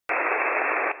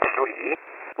3,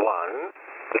 1,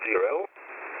 0,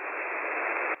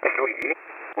 3,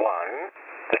 1,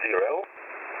 0,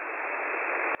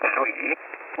 3,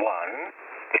 1,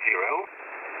 0,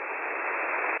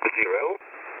 0,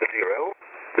 0,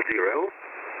 0, 3,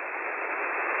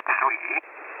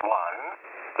 1,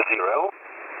 0,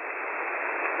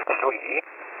 3,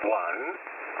 1,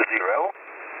 0,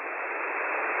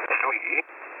 3,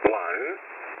 1,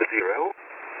 0,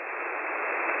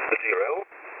 0,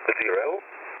 0,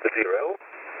 0,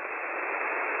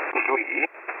 3,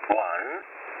 1,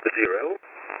 0,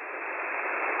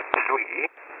 3,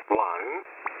 1,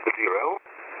 0,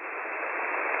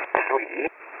 3,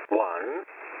 1,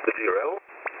 0,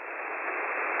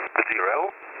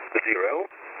 0, 0,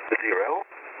 0,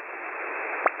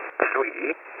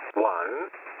 3, 1,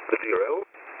 0,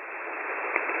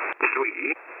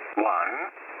 3, 1,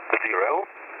 0,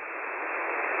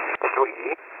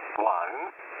 3,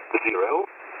 1, 0,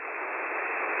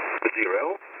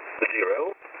 0,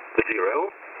 0, 0,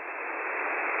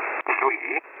 3,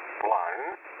 1,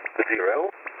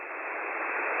 0,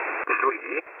 3, 1, 0, 3,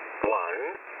 1,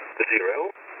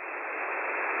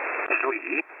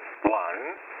 0, 0,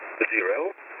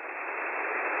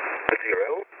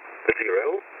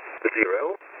 0,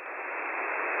 0,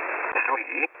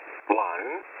 3,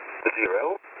 1,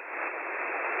 0,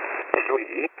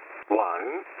 3,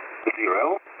 1, 0,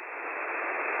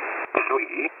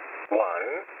 3,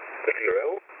 1,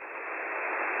 0,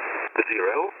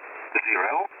 0,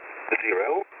 0,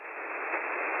 0, 3,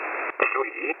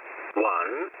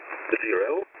 1, 0,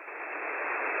 3,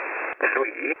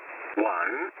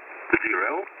 1, 0,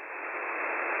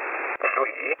 3,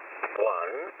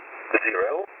 1,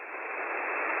 0,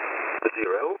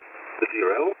 0,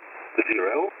 0,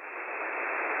 0,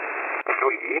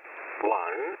 3,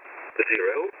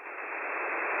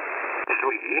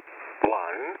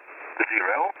 1,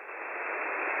 0,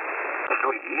 3,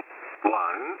 1,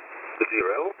 0,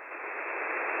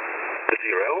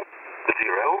 3,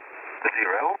 1,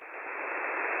 0,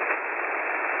 0,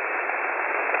 0,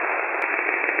 0,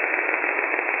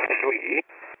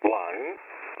 3, 1, 0, 3, 1,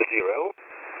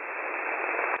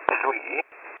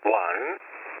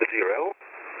 0, 3,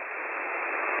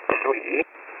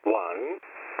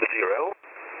 1, 0,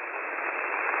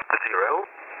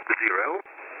 0,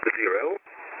 0, 0,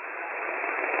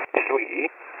 3,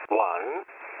 1,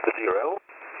 0, 3,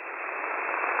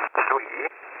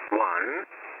 1,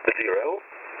 0,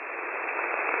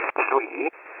 3, 1,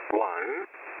 0,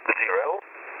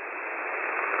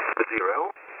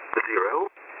 0, 0,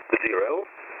 0,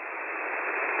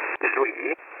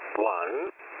 3,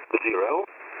 1, 0,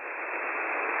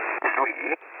 3,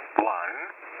 1,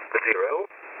 0,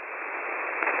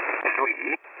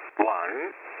 3, 1,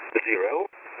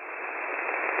 0,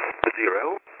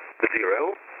 0,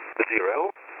 0,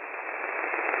 0,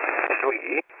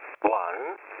 3,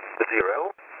 1,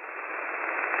 0,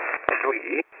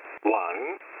 3,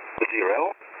 1,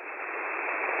 0,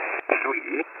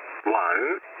 3,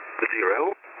 1,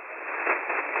 0,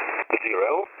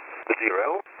 0, 0,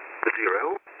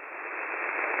 0,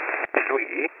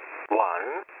 3,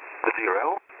 1,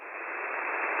 0,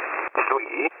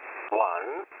 3,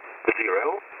 1,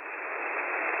 0,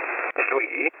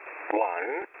 3,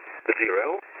 1,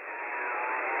 0,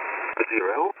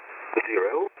 0,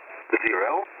 0,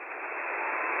 0,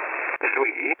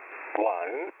 3,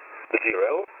 1,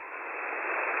 0,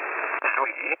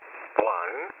 3,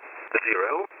 1,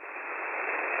 0,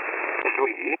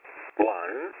 3,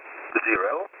 1,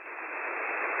 0,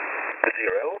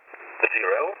 0,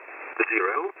 0,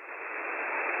 0,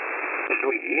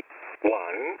 3,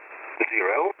 1,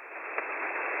 0,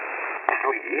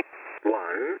 3,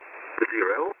 1,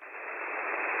 0,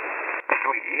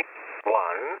 3,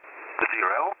 1,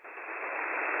 0,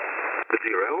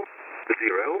 0,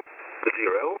 0,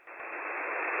 0,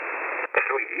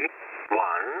 3,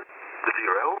 1,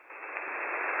 0,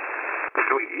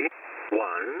 3,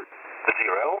 1,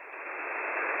 0,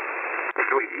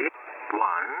 3,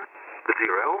 1,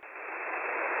 0,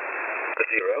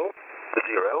 0,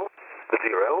 0,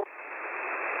 0,